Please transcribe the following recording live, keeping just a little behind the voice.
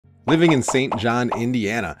Living in St. John,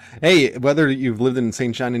 Indiana. Hey, whether you've lived in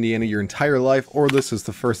St. John, Indiana your entire life, or this is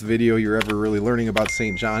the first video you're ever really learning about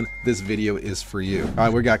St. John, this video is for you.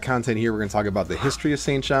 We got content here. We're going to talk about the history of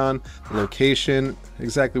St. John, the location,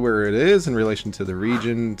 exactly where it is in relation to the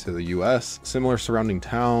region, to the US, similar surrounding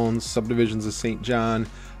towns, subdivisions of St. John,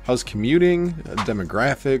 how's commuting,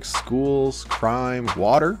 demographics, schools, crime,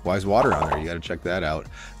 water. Why is water on there? You got to check that out.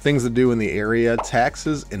 Things to do in the area,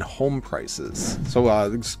 taxes, and home prices. So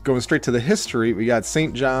going straight to the history, we got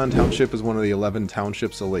St. John Township is one of the 11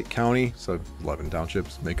 townships of Lake County. So 11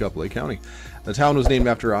 townships make up Lake County. The town was named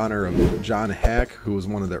after honor of John Hack, who was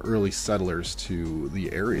one of the early settlers to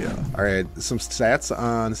the area. All right, some stats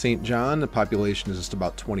on St. John. The population is just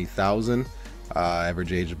about 20,000.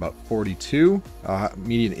 Average age about 42.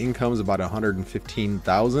 Median income is about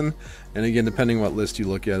 115,000. And again, depending what list you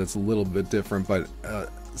look at, it's a little bit different, but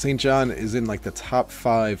St. John is in like the top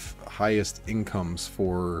 5 highest incomes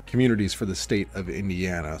for communities for the state of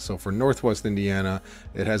Indiana. So for Northwest Indiana,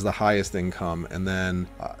 it has the highest income, and then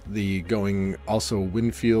the going also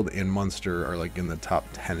Winfield and Munster are like in the top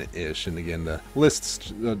 10-ish. And again, the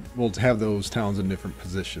lists will have those towns in different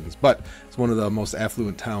positions, but it's one of the most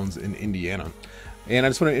affluent towns in Indiana. And I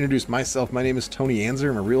just want to introduce myself. My name is Tony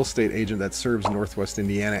Anczer. I'm a real estate agent that serves Northwest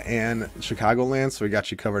Indiana and Chicagoland, so we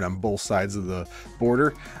got you covered on both sides of the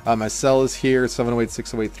border. My cell is here,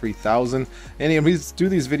 708-608-3000. And we do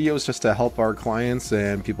these videos just to help our clients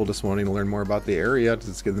and people just wanting to learn more about the area, to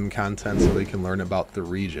just give them content so they can learn about the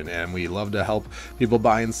region. And we love to help people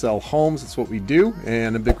buy and sell homes. That's what we do,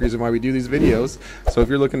 and a big reason why we do these videos. So if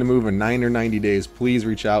you're looking to move in 9 or 90 days, please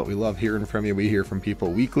reach out. We love hearing from you. We hear from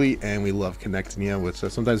people weekly, and we love connecting you with. So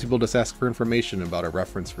sometimes people just ask for information about a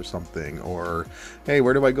reference for something, or hey,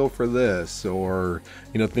 where do I go for this, or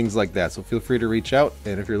things like that. So feel free to reach out,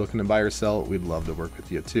 and if you're looking to buy or sell, we'd love to work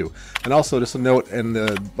with you too. And also, just a note, in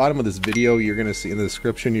the bottom of this video, you're going to see in the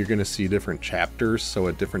description, you're going to see different chapters, so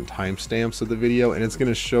at different timestamps of the video, and it's going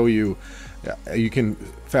to show you. You can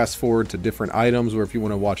fast forward to different items, or if you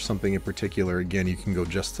want to watch something in particular, again, you can go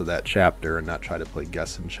just to that chapter and not try to play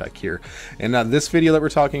guess and check here. And this video that we're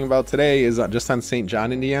talking about today is just on St.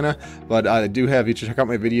 John, Indiana, but I do have you check out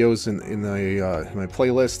my videos in my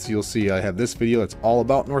playlists. You'll see I have this video that's all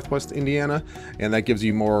about Northwest Indiana, and that gives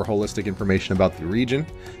you more holistic information about the region.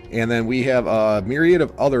 And then we have a myriad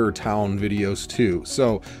of other town videos too.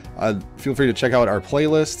 So feel free to check out our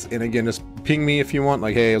playlists. And again, just ping me if you want,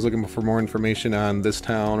 like, hey, I was looking for more information on this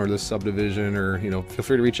town or this subdivision, or feel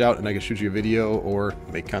free to reach out and I can shoot you a video or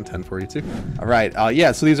make content for you too. All right,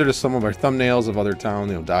 yeah, so these are just some of our thumbnails of other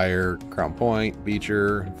towns, Dyer, Crown Point,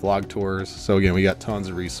 Beecher, vlog tours. So again, we got tons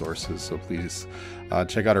of resources, so please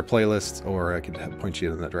check out our playlists, or I can point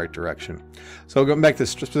you in that right direction. So going back to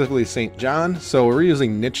specifically St. John, so we're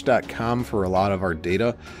using niche.com for a lot of our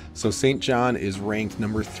data. So St. John is ranked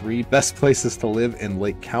number 3 best places to live in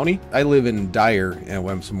Lake County. I live in Dyer, and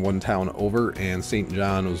I'm from one town over, and St.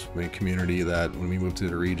 John was a community that when we moved to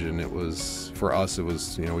the region, it was, for us, it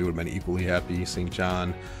was, we would have been equally happy. St.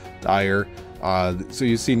 John, Dyer. So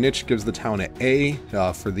you see niche gives the town an A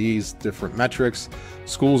for these different metrics.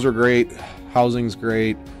 Schools are great, housing's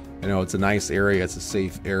great, it's a nice area, it's a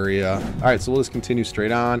safe area. All right, so we'll just continue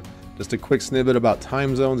straight on. Just a quick snippet about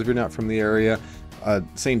time zones if you're not from the area.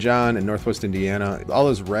 St. John and Northwest Indiana, all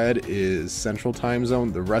this red is central time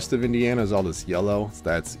zone. The rest of Indiana is all this yellow, so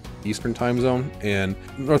that's eastern time zone. And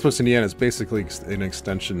Northwest Indiana is basically an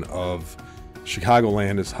extension of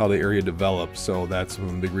Chicagoland, is how the area develops, so that's one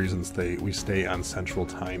of the big reasons we stay on central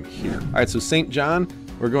time here. All right, so St. John,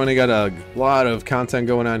 we're going to get a lot of content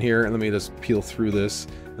going on here, and let me just peel through this,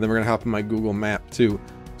 and then we're gonna hop in my Google map too.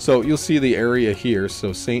 So you'll see the area here.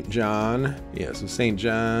 So St. John, yeah, so St.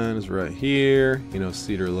 John is right here,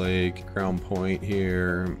 Cedar Lake, Crown Point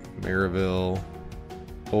here, Maryville,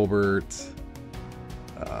 Hobart.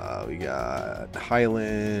 We got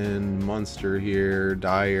Highland, Munster here,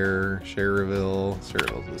 Dyer, Sherrville's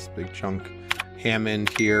this big chunk,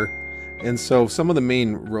 Hammond here. And so some of the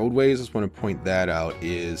main roadways, I just want to point that out,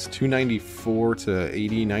 is 294 to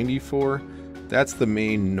 8094. That's the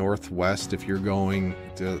main northwest. If you're going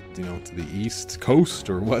to, to the east coast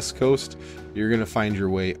or west coast, you're going to find your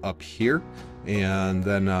way up here. And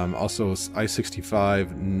then also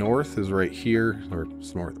I-65 north is right here, or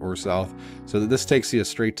north or south. So this takes you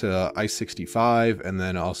straight to I-65, and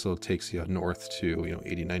then also takes you north to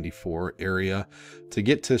 8094 area. To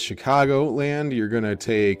get to Chicagoland, you're gonna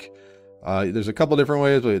take there's a couple different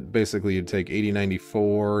ways, but basically you take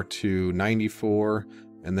 8094 to 94,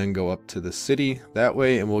 and then go up to the city that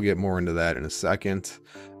way, and we'll get more into that in a second.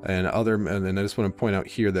 And then I just want to point out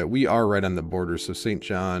here that we are right on the border. So St.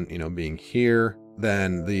 John, being here,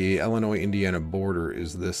 then the Illinois-Indiana border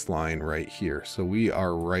is this line right here. So we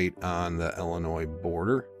are right on the Illinois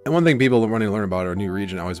border. And one thing people want to learn about our new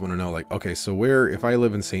region always want to know, like, okay, so where, if I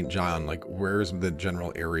live in St. John, like, where's the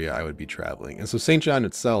general area I would be traveling? And so St. John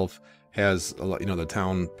itself has a lot, you know, the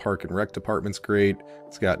town park and rec department's great.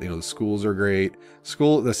 It's got, you know, the schools are great.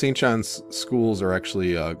 The St. John's schools are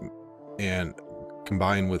actually, and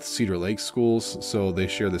combined with Cedar Lake schools, so they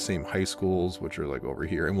share the same high schools, which are like over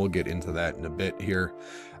here, and we'll get into that in a bit here.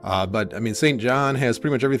 But I mean, St. John has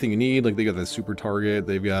pretty much everything you need. Like, they got the Super Target,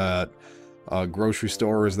 they've got grocery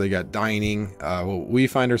stores, they got dining. Well, we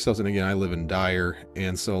find ourselves, and again, I live in Dyer,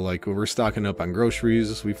 and so like when we're stocking up on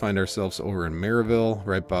groceries, we find ourselves over in Maryville,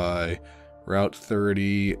 right by Route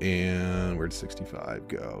 30, and where'd 65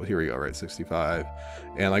 go? Here we go, right, 65.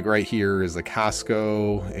 And like right here is the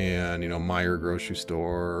Costco and, you know, Meijer grocery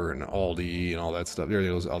store and Aldi and all that stuff. There are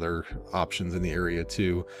those other options in the area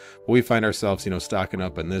too. But we find ourselves, you know, stocking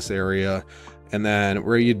up in this area. And then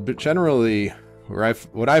where you'd generally,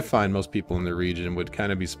 what I find most people in the region would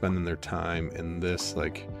kind of be spending their time in this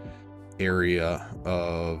like area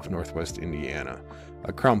of Northwest Indiana.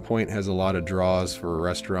 Crown Point has a lot of draws for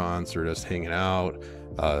restaurants or just hanging out.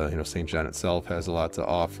 You know, St. John itself has a lot to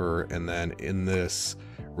offer. And then in this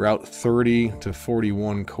Route 30 to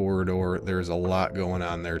 41 corridor, there's a lot going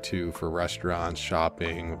on there too for restaurants,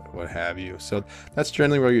 shopping, what have you. So that's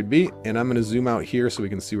generally where you'd be. And I'm going to zoom out here so we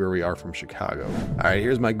can see where we are from Chicago. All right,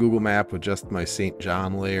 here's my Google map with just my St.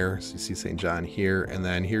 John layer. So you see St. John here, and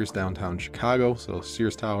then here's downtown Chicago. So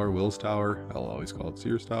Sears Tower, Wills Tower, I'll always call it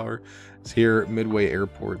Sears Tower. It's here. Midway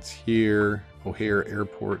Airport's here. O'Hare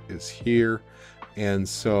Airport is here. And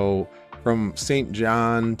so from St.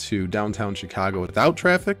 John to downtown Chicago without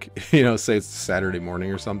traffic, you know, say it's Saturday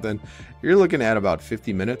morning or something, you're looking at about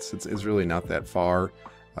 50 minutes. It's really not that far.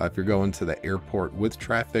 If you're going to the airport with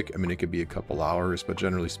traffic, I mean, it could be a couple hours, but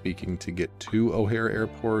generally speaking, to get to O'Hare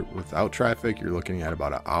Airport without traffic, you're looking at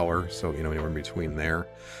about an hour. So, you know, anywhere in between there.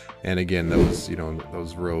 And again, those, you know,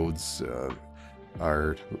 those roads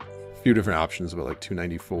are a few different options, but like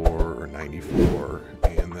 294 or 94.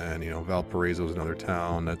 And then, you know, Valparaiso is another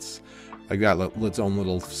town that's got its own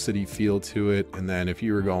little city feel to it. And then if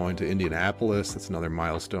you were going to Indianapolis, that's another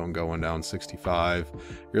milestone going down 65.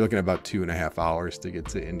 You're looking at about 2.5 hours to get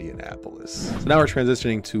to Indianapolis. So now we're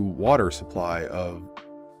transitioning to water supply of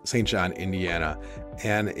St. John, Indiana.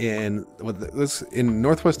 And in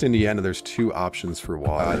Northwest Indiana, there's two options for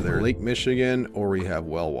water. Either Lake Michigan or we have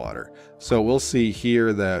well water. So we'll see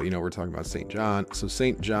here that, you know, we're talking about St. John. So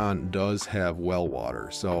St. John does have well water.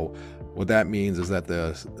 So what that means is that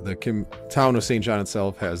the town of St. John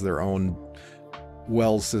itself has their own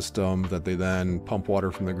well system that they then pump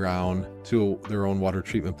water from the ground to their own water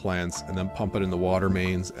treatment plants and then pump it in the water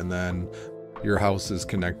mains, and then your house is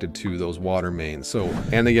connected to those water mains. So,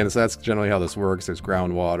 and again, so that's generally how this works. There's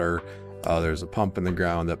groundwater, there's a pump in the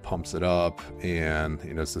ground that pumps it up, and,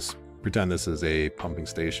 you know, it's this, pretend this is a pumping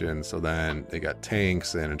station. So then they got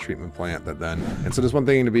tanks and a treatment plant that then, and so there's one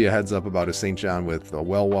thing to be a heads up about is St. John with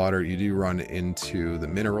well water, you do run into the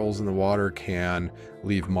minerals in the water can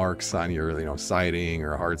leave marks on your, you know, siding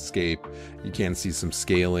or hardscape. You can see some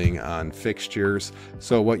scaling on fixtures.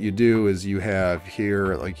 So what you do is you have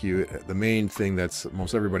here, like the main thing that's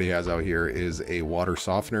most everybody has out here is a water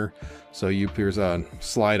softener. So here's a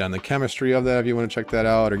slide on the chemistry of that if you want to check that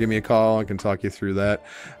out, or give me a call, I can talk you through that.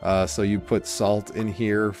 So you put salt in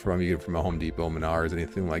here from a Home Depot, Menards,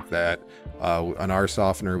 anything like that. On our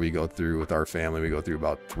softener, we go through with our family, we go through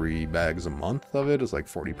about 3 bags a month of it. It's like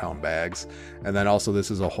 40-pound bags. And then also this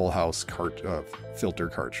is a whole house filter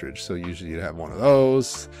cartridge. So usually you have one of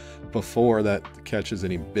those before that catches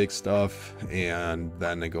any big stuff, and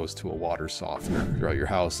then it goes to a water softener throughout your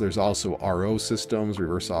house. There's also RO systems,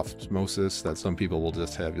 reverse osmosis, that some people will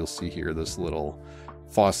just have. You'll see here this little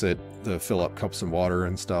faucet to fill up cups of water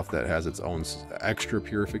and stuff that has its own extra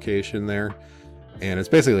purification there. And it's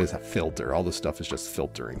basically a filter. All this stuff is just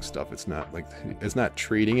filtering stuff. It's not like, it's not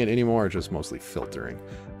treating it anymore. It's just mostly filtering.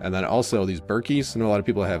 And then also these Berkeys. I know a lot of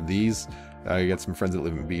people have these. I got some friends that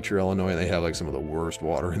live in Beecher, Illinois, and they have like some of the worst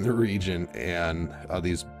water in the region. And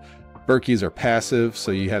these Berkeys are passive.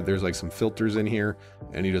 So there's like some filters in here,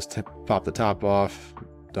 and you just pop the top off,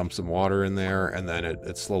 dump some water in there, and then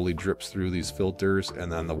it slowly drips through these filters, and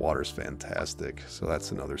then the water's fantastic. So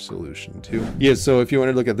that's another solution too. Yeah, so if you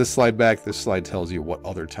want to look at this slide back, this slide tells you what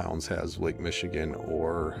other towns has Lake Michigan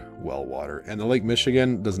or well water. And the Lake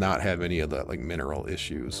Michigan does not have any of the like mineral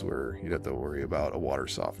issues where you'd have to worry about a water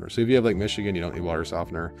softener. So if you have Lake Michigan, you don't need water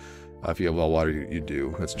softener. If you have well water, you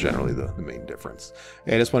do. That's generally the main difference.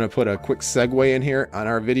 And I just want to put a quick segue in here on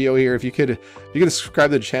our video here. If you could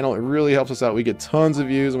subscribe to the channel, it really helps us out. We get tons of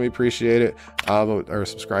views and we appreciate it. Our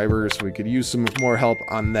subscribers, we could use some more help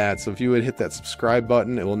on that. So if you would hit that subscribe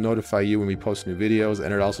button, it will notify you when we post new videos,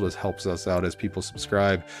 and it also just helps us out as people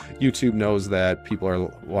subscribe. YouTube knows that people are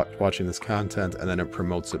watching this content, and then it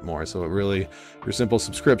promotes it more. So it really, your simple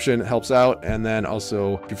subscription helps out. And then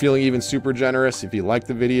also, if you're feeling even super generous, if you like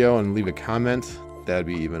the video and leave a comment, that'd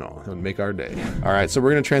be even all. It would make our day. All right, so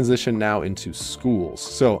we're going to transition now into schools.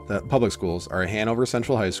 So the public schools are Hanover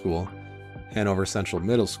Central High School, Hanover Central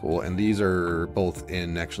Middle School, and these are both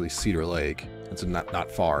in actually Cedar Lake. It's not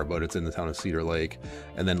far, but it's in the town of Cedar Lake.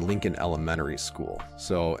 And then Lincoln Elementary School.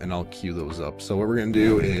 So, and I'll cue those up. So what we're going to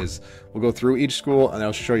do is we'll go through each school and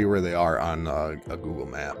I'll show you where they are on a Google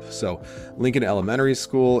map. So Lincoln Elementary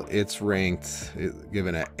School, it's ranked,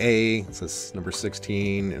 given an A. It says number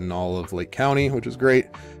 16 in all of Lake County, which is great.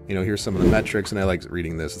 You know, here's some of the metrics, and I like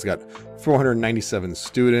reading this. It's got 497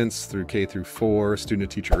 students through K through 4, student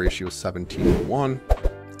to teacher ratio 17:1.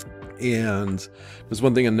 And there's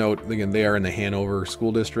one thing to note, again, they are in the Hanover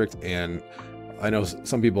school district, and I know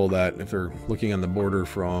some people that if they're looking on the border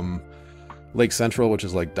from Lake Central, which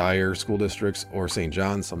is like Dyer school districts, or St.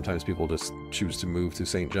 John, sometimes people just choose to move to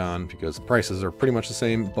St. John because prices are pretty much the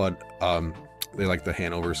same, but they like the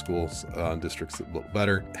Hanover schools districts a little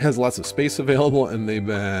better. It has lots of space available, and they've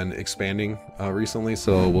been expanding recently,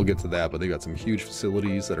 so we'll get to that, but they got some huge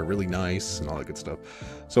facilities that are really nice and all that good stuff.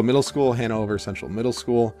 So middle school, Hanover Central Middle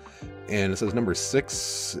School, and it says number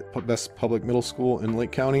 6 best public middle school in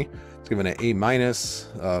Lake County. It's given an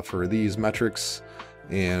A- for these metrics,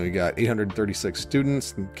 and we got 836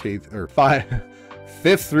 students in fifth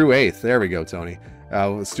through 8th. There we go, Tony.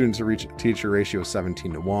 Students to reach teacher ratio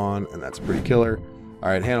 17:1, and that's pretty killer. All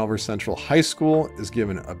right, Hanover Central High School is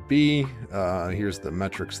given a B. Here's the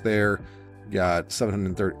metrics there. Got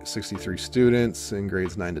 763 students in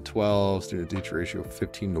grades 9 to 12, student to teacher ratio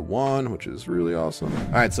 15:1, which is really awesome.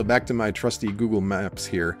 All right, so back to my trusty Google Maps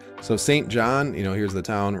here. So St. John, you know, here's the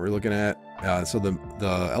town we're looking at. So the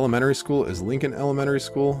elementary school is Lincoln Elementary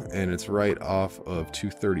School, and it's right off of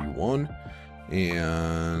 231.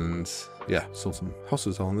 And yeah, so some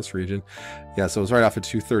houses all in this region. Yeah, so it's right off of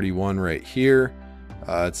 231 right here.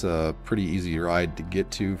 It's a pretty easy ride to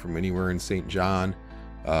get to from anywhere in St. John.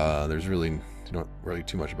 There's really not really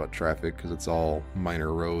too much about traffic because it's all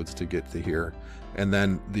minor roads to get to here. And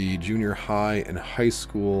then the junior high and high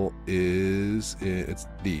school it's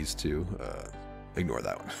these two. Ignore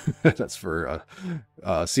that one. That's for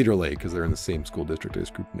Cedar Lake, because they're in the same school district. I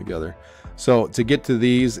just grouped them together. So to get to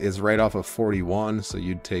these is right off of 41. So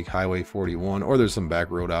you'd take Highway 41, or there's some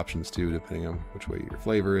back road options too, depending on which way your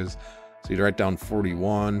flavor is. So you'd write down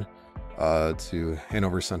 41 to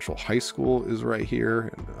Hanover Central High School is right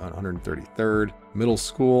here on 133rd. Middle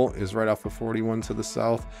School is right off of 41 to the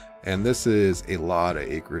south. And this is a lot of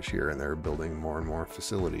acreage here, and they're building more and more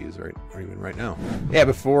facilities right now. Yeah,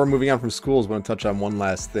 before moving on from schools, I want to touch on one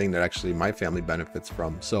last thing that actually my family benefits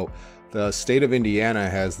from. So the state of Indiana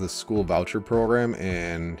has the school voucher program,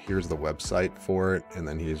 and here's the website for it. And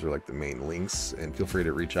then these are like the main links, and feel free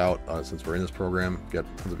to reach out since we're in this program, got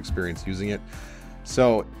tons of experience using it.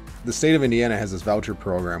 So the state of Indiana has this voucher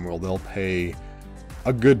program where they'll pay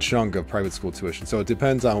a good chunk of private school tuition. So it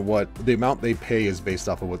depends on what the amount they pay is based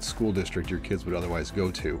off of what school district your kids would otherwise go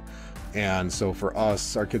to. And so for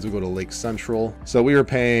us, our kids would go to Lake Central. So we were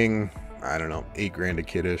paying, I don't know, $8,000 a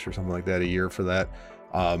kiddish or something like that a year for that.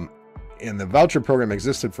 And the voucher program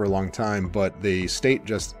existed for a long time, but the state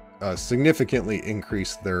just significantly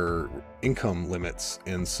increased their income limits.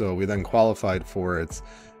 And so we then qualified for it.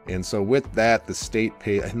 And so with that, the state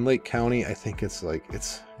paid in Lake County, I think it's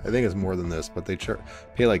more than this, but they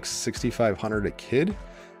pay like $6,500 a kid.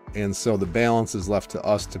 And so the balance is left to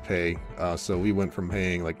us to pay. So we went from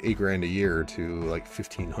paying like $8,000 a year to like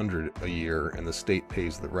 $1,500 a year, and the state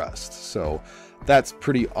pays the rest. So that's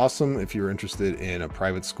pretty awesome if you're interested in a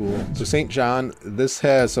private school. So St. John,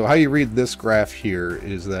 so how you read this graph here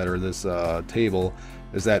is that, or this table,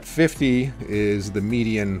 is that 50 is the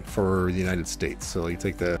median for the United States. So you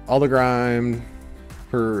take all the crime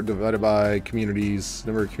divided by communities,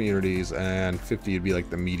 number of communities, and 50 would be like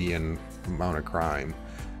the median amount of crime.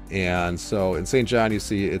 And so in St. John, you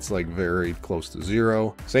see it's like very close to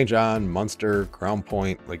 0. St. John, Munster, Crown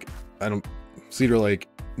Point, Cedar Lake,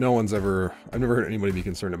 I've never heard anybody be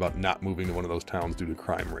concerned about not moving to one of those towns due to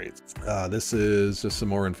crime rates. This is just some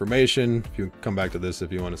more information. If you come back to this,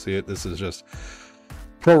 if you want to see it, this is just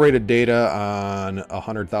prorated data on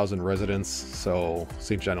 100,000 residents. So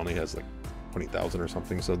St. John only has like 20,000 or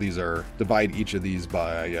something. So these are, divide each of these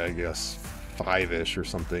by, I guess, 5-ish or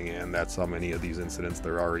something, and that's how many of these incidents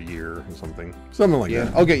there are a year or something like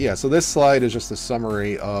that. Okay, yeah, so this slide is just a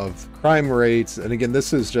summary of crime rates, and again,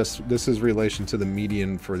 this is relation to the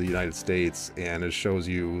median for the United States, and it shows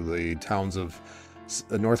you the towns of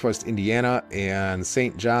Northwest Indiana, and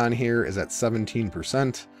St. John here is at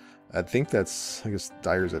 17%. I think that's, I guess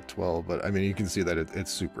Dyer's at 12, but I mean, you can see that it's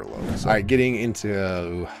super low. So, all right, getting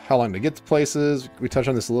into how long to get to places. We touched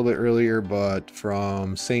on this a little bit earlier, but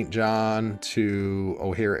from St. John to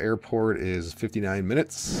O'Hare Airport is 59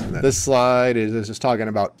 minutes. This slide is just talking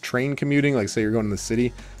about train commuting. Like say you're going to the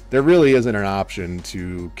city, there really isn't an option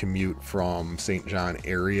to commute from St. John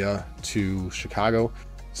area to Chicago.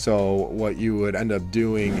 So what you would end up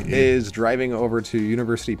doing is driving over to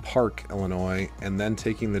University Park, Illinois, and then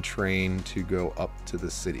taking the train to go up to the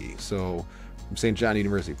city. So from St. John to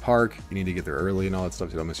University Park, you need to get there early and all that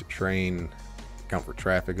stuff. You don't miss your train, account for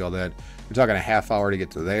traffic, all that. You're talking a half hour to get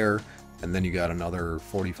to there, and then you got another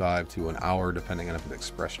 45 to an hour, depending on if it's an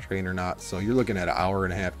express train or not. So you're looking at an hour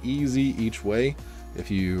and a half easy each way if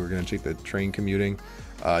you were going to take the train commuting.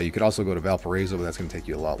 You could also go to Valparaiso, but that's going to take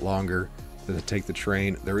you a lot longer to take the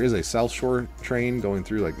train. There is a South Shore train going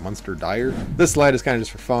through like Munster Dyer. This slide is kind of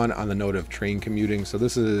just for fun on the note of train commuting. So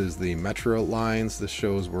this is the metro lines. This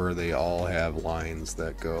shows where they all have lines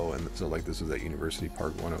that go, and so like this is that University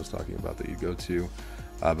Park one I was talking about that you go to.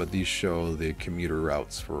 But these show the commuter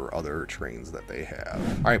routes for other trains that they have.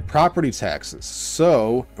 All right, property taxes.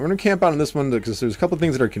 So we're gonna camp out on this one because there's a couple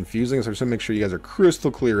things that are confusing. So I'm just gonna make sure you guys are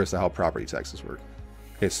crystal clear as to how property taxes work.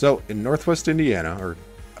 Okay, so in Northwest Indiana,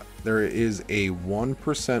 there is a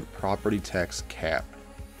 1% property tax cap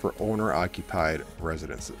for owner-occupied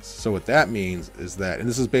residences. So what that means is that, and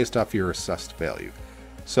this is based off your assessed value.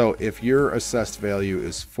 So if your assessed value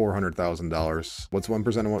is $400,000, what's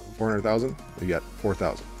 1% of 400,000? You got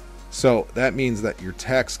 4,000. So that means that your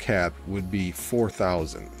tax cap would be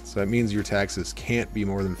 4,000. So that means your taxes can't be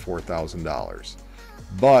more than $4,000.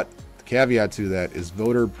 But the caveat to that is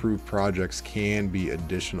voter-approved projects can be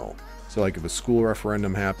additional. So like if a school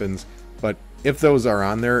referendum happens, but if those are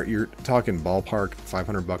on there, you're talking ballpark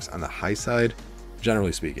 $500 on the high side,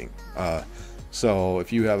 generally speaking. So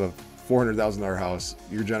if you have a $400,000 house,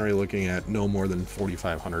 you're generally looking at no more than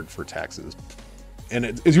 $4,500 for taxes. And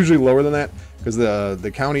it's usually lower than that because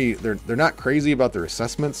the county, they're not crazy about their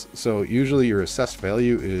assessments. So usually your assessed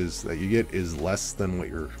value is that you get is less than what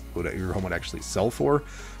your home would actually sell for.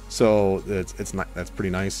 So that's pretty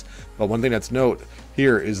nice. But one thing that's note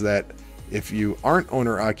here is that if you aren't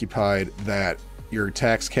owner occupied, that your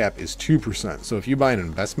tax cap is 2%. So if you buy an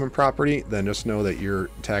investment property, then just know that your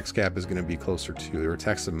tax cap is going to be closer to, your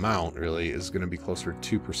tax amount really is going to be closer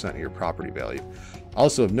to 2% of your property value.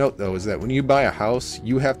 Also of note though is that when you buy a house,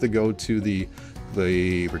 you have to go to the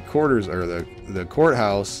recorders or the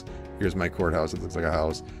courthouse. Here's my courthouse. It looks like a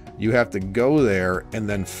house. You have to go there and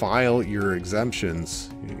then file your exemptions.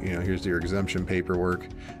 You know, here's your exemption paperwork.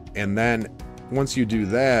 And then once you do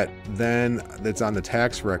that, then it's on the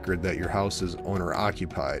tax record that your house is owner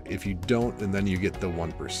occupied. If you don't, and then you get the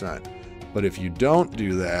 1%. But if you don't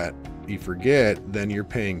do that, you forget, then you're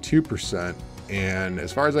paying 2%. And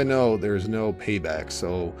as far as I know, there's no payback.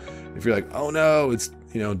 So if you're like, oh no, it's,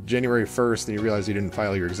 you know, January 1st, and you realize you didn't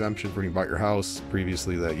file your exemption when you bought your house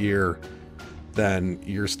previously that year, then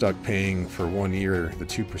you're stuck paying for 1 year the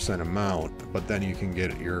 2% amount, but then you can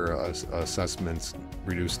get your assessments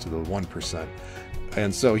reduced to the 1%.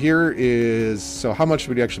 And so here is, so how much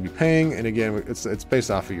would you actually be paying? And again, it's based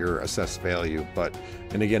off of your assessed value, but,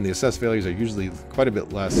 and again, the assessed values are usually quite a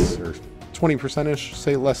bit less, or 20%ish,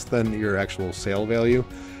 say less than your actual sale value.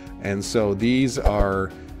 And so these are,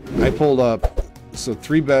 I pulled up, so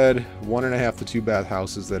 3-bed, 1.5 to 2 bath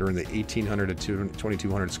houses that are in the 1,800 to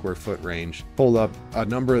 2,200 square foot range. Pulled up a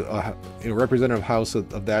number, representative house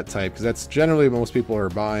of that type, because that's generally most people are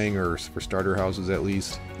buying, or for starter houses at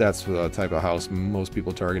least. That's the type of house most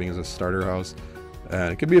people targeting as a starter house.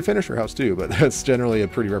 And it could be a finisher house too, but that's generally a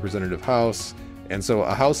pretty representative house. And so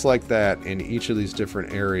a house like that in each of these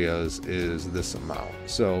different areas is this amount.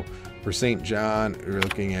 So for St. John, we're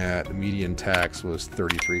looking at the median tax was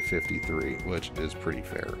 $33.53, which is pretty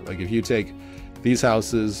fair. Like if you take these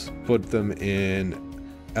houses, put them in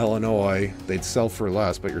Illinois, they'd sell for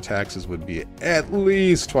less, but your taxes would be at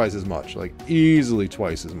least twice as much, like easily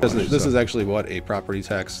twice as much. This is actually what a property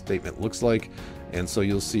tax statement looks like. And so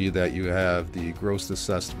you'll see that you have the gross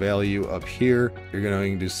assessed value up here. You're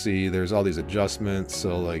going to see there's all these adjustments.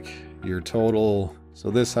 So like your total,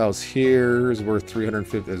 so this house here is worth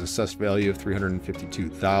 350, as assessed value of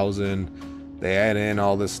 352,000. They add in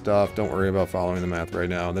all this stuff. Don't worry about following the math right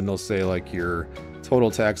now. And then they'll say like your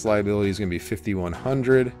total tax liability is going to be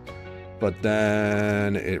 $5,100, but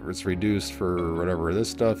then it was reduced for whatever this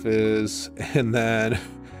stuff is. And then,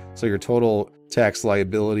 so your total tax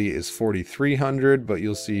liability is $4,300, but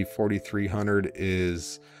you'll see $4,300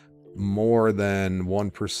 is more than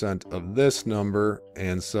 1% of this number.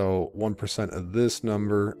 And so 1% of this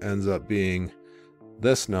number ends up being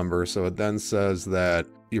this number. So it then says that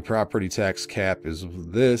your property tax cap is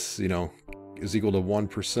this, you know, is equal to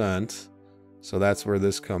 1%. So that's where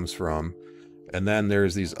this comes from. And then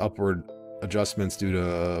there's these upward adjustments due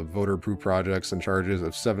to voter approved projects and charges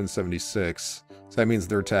of $776. So that means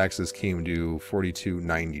their taxes came to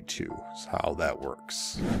 $4,292. That's how that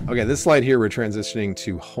works. Okay, this slide here, we're transitioning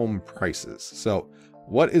to home prices. So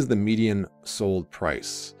what is the median sold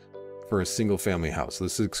price for a single family house?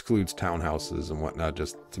 This excludes townhouses and whatnot,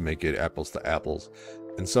 just to make it apples to apples.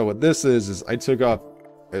 And so what this is I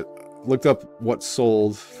looked up what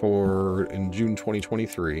sold for in June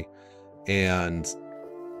 2023, and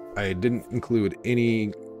I didn't include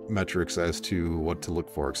any metrics as to what to look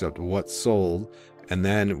for except what sold. And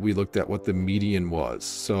then we looked at what the median was.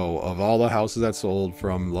 So of all the houses that sold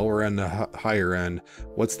from lower end to higher end,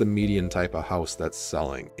 what's the median type of house that's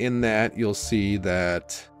selling? In that, you'll see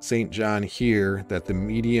that St. John here, that the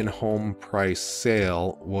median home price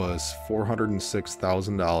sale was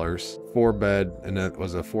 $406,000, 4-bed, and it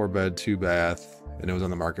was a 4-bed, 2-bath, and it was on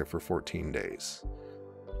the market for 14 days.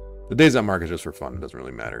 The days on market is just for fun. It doesn't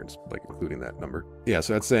really matter. It's like including that number. Yeah,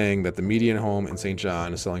 so that's saying that the median home in St.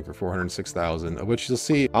 John is selling for $406,000, of which you'll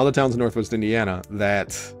see all the towns in Northwest Indiana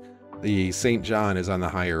that the St. John is on the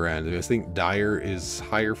higher end. I think Dyer is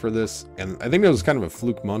higher for this. And I think that was kind of a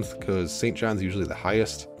fluke month because St. John's usually the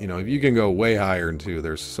highest. You know, if you can go way higher into,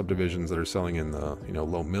 there's subdivisions that are selling in the, you know,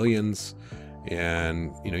 low millions.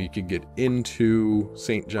 And, you know, you could get into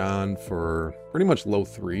St. John for pretty much low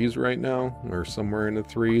 3s right now, or somewhere in the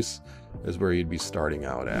 3s is where you'd be starting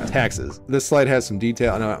out at. Taxes. This slide has some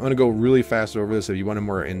detail, and I'm going to go really fast over this. If you want a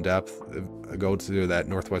more in-depth, go to that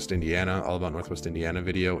Northwest Indiana, all about Northwest Indiana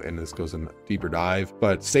video, and this goes in deeper dive.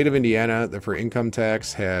 But state of Indiana, for income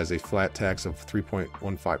tax, has a flat tax of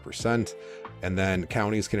 3.15%. And then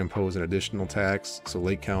counties can impose an additional tax. So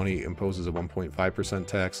Lake County imposes a 1.5%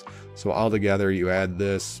 tax. So altogether, you add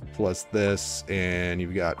this plus this, and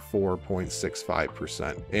you've got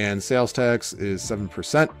 4.65%. And sales tax is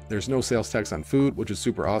 7%. There's no sales tax on food, which is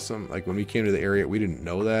super awesome. Like when we came to the area, we didn't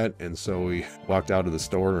know that. And so we walked out of the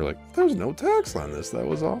store and we're like, there's no tax on this. That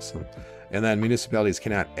was awesome. And then municipalities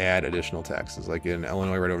cannot add additional taxes. Like in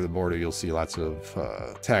Illinois, right over the border, you'll see lots of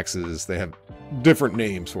taxes. They have different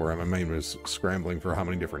names for them. My mind was scrambling for how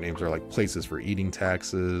many different names are, like places for eating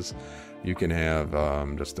taxes. You can have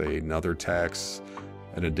just another tax,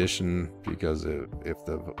 an addition, because if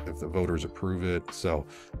the voters approve it. So,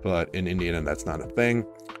 but in Indiana, that's not a thing.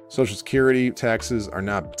 Social Security taxes are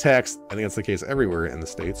not taxed. I think that's the case everywhere in the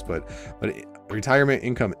states, but retirement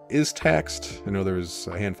income is taxed. I know there's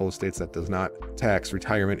a handful of states that does not tax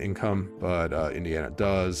retirement income, but Indiana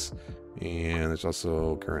does. And there's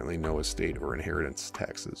also currently no estate or inheritance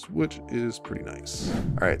taxes, which is pretty nice.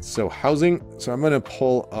 All right, so housing. So I'm gonna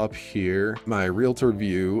pull up here my Realtor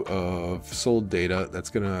view of sold data.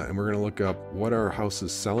 And we're gonna look up what our house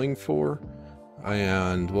is selling for.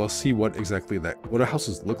 And we'll see what our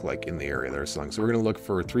houses look like in the area that are selling. So we're gonna look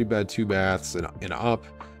for 3-bed, 2-baths and up,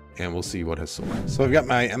 and we'll see what has sold. So I've got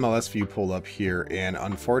my MLS view pulled up here, and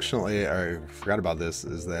unfortunately, I forgot about this,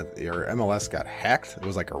 is that our MLS got hacked. It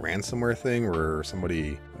was like a ransomware thing where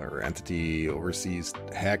somebody or entity overseas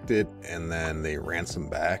hacked it, and then they ransomed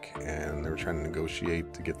back, and they were trying to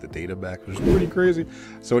negotiate to get the data back, which is pretty crazy.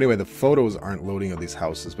 So anyway, the photos aren't loading of these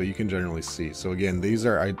houses, but you can generally see. So again, these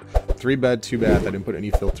are 3-bed, 2-bath. I didn't put any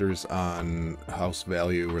filters on house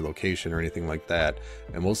value or location or anything like that.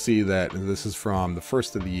 And we'll see that this is from the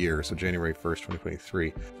first of the year, so January 1st,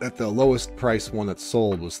 2023, that the lowest price one that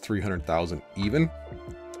sold was $300,000 even.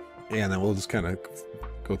 And then we'll just kind of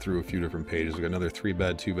go through a few different pages. We got another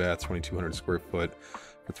 3-bed, 2-bath, 2,200 square foot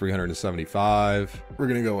for $375. We're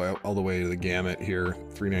gonna go all the way to the gamut here.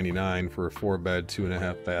 $399 for a 4-bed,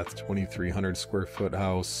 2.5-bath, 2,300 square foot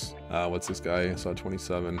house. What's this guy? I saw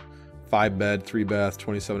 27. 5-bed, 3-bath,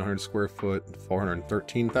 2,700 square foot,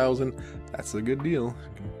 $413,000. That's a good deal. You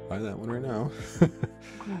can buy that one right now.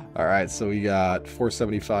 All right, so we got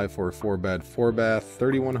 $475 for a 4-bed, 4-bath,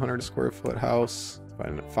 3,100 square foot house.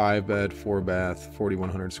 Find a 5-bed, 4-bath,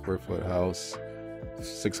 4,100 square foot house,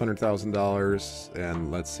 $600,000.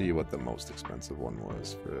 And let's see what the most expensive one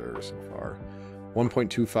was for so far.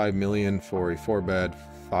 $1.25 million for a 4-bed,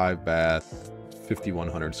 5-bath,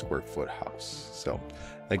 5,100 square foot house. So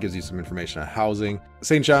that gives you some information on housing.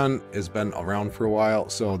 St. John has been around for a while,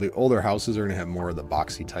 so the older houses are going to have more of the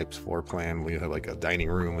boxy types floor plan. We have like a dining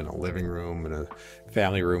room and a living room and a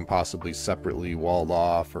family room, possibly separately walled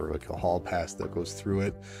off, or like a hall pass that goes through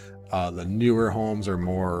it. The newer homes are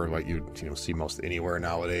more like you see most anywhere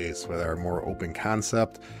nowadays, where they're more open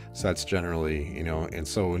concept. So that's generally, and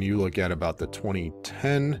so when you look at about the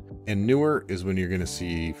 2010 and newer is when you're going to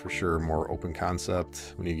see for sure more open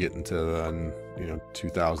concept. When you get into the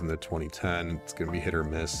 2000 to 2010, it's going to be hit or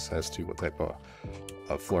miss as to what type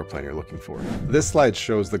of floor plan you're looking for. This slide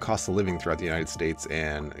shows the cost of living throughout the United States,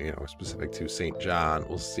 and specific to St. John,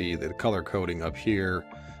 we'll see the color coding up here.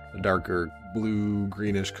 The darker blue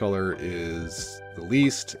greenish color is the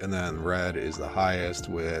least, and then red is the highest,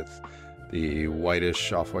 with the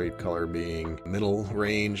whitish off-white color being middle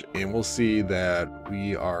range. And we'll see that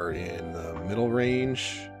we are in the middle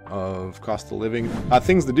range of cost of living.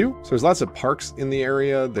 Things to do. So there's lots of parks in the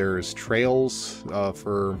area. There's trails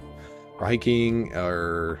for hiking,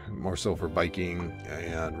 or more so for biking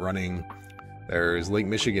and running. There's Lake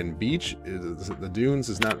Michigan Beach. The dunes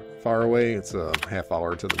is not far away. It's a half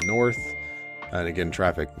hour to the north. And again,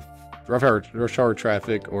 traffic, rush hour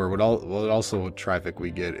traffic, or what also traffic we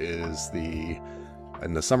get is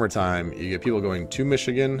in the summertime, you get people going to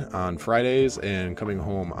Michigan on Fridays and coming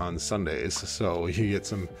home on Sundays. So you get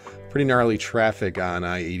some pretty gnarly traffic on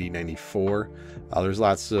I-80/94. There's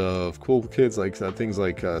lots of cool kids, like things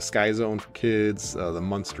like Sky Zone for kids. The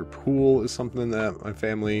Munster Pool is something that my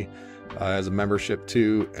family has a membership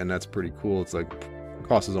to, and that's pretty cool. It's like,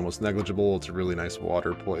 cost is almost negligible. It's a really nice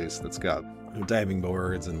water place that's got diving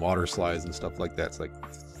boards and water slides and stuff like that. It's like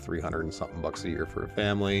 300 and something bucks a year for a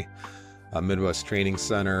family. Midwest Training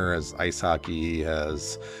Center has ice hockey,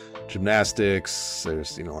 has gymnastics.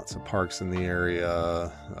 There's lots of parks in the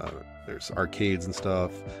area. There's arcades and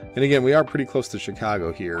stuff. And again, we are pretty close to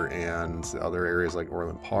Chicago here, and other areas like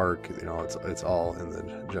Orland Park. It's all in the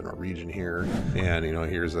general region here. And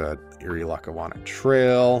here's a Erie-Lackawanna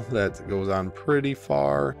Trail that goes on pretty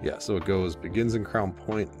far. Yeah, so it begins in Crown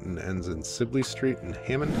Point and ends in Sibley Street in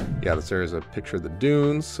Hammond. Yeah, there's a picture of the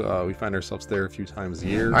dunes. We find ourselves there a few times a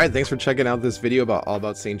year. All right, thanks for checking out this video all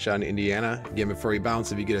about St. John, Indiana. Again, before you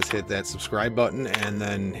bounce, if you could just hit that subscribe button and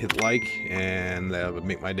then hit like, and that would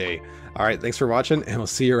make my day. All right, thanks for watching, and we'll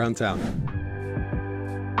see you around town.